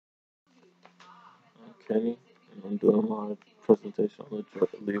Kenny, and I'm doing my presentation on the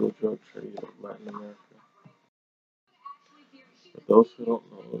illegal drug trade of Latin America. For those who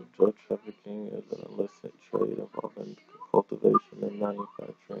don't know, drug trafficking is an illicit trade involving cultivation and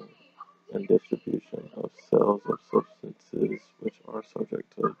manufacturing and distribution of cells of substances which are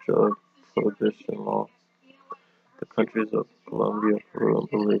subject to drug prohibition laws. The countries of Colombia, Peru, and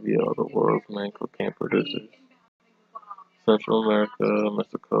Bolivia are the world's main cocaine producers. Central America,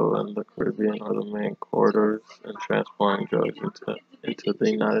 Mexico, and the Caribbean are the main corridors in transporting drugs into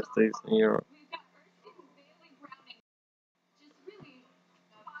the United States and Europe.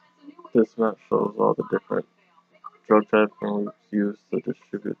 This map shows all the different drug trafficking routes used to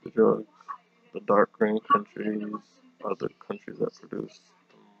distribute the drugs. The dark green countries are the countries that produce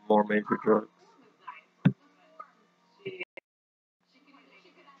the more major drugs.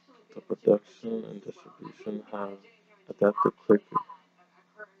 The production and distribution adapted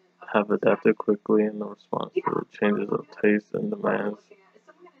quickly in response to the changes of taste and demands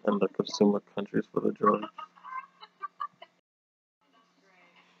and the consumer countries for the drugs.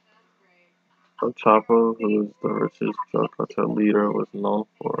 El Chapo, who is the richest drug cartel leader, was known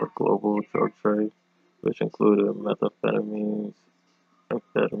for a global drug trade, which included amphetamines,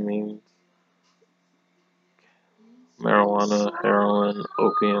 marijuana, heroin,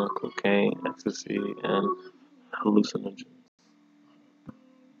 opium, cocaine, ecstasy, and hallucinogens.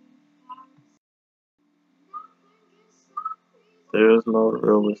 There is no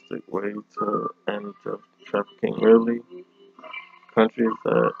realistic way to end drug trafficking, really. Countries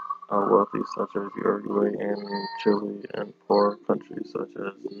that are wealthy, such as Uruguay and Chile, and poor countries such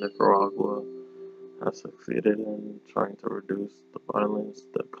as Nicaragua, have succeeded in trying to reduce the violence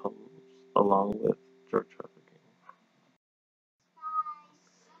that comes along with drug trafficking.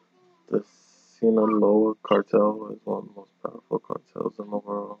 The Sinaloa cartel is one of the most powerful cartels in the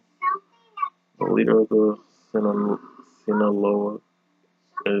world. The leader of the Sinaloa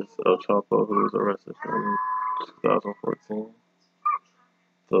is El Chapo, who was arrested in 2014.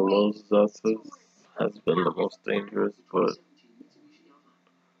 The Los Zetas has been the most dangerous, but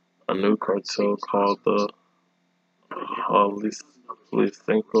a new cartel called the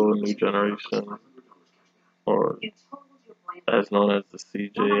Jalisco New Generation, or as known as the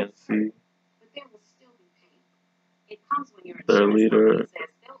CJNC. Their leader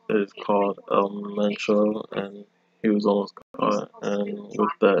is called El Mencho, and he was almost caught, and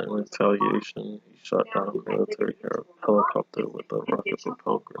with that, in retaliation, he shot down a military helicopter with a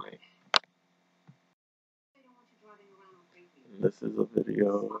rocket-propelled grenade. And this is a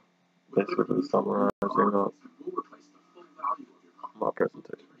video basically summarizing up my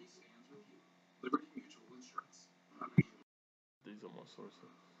presentation.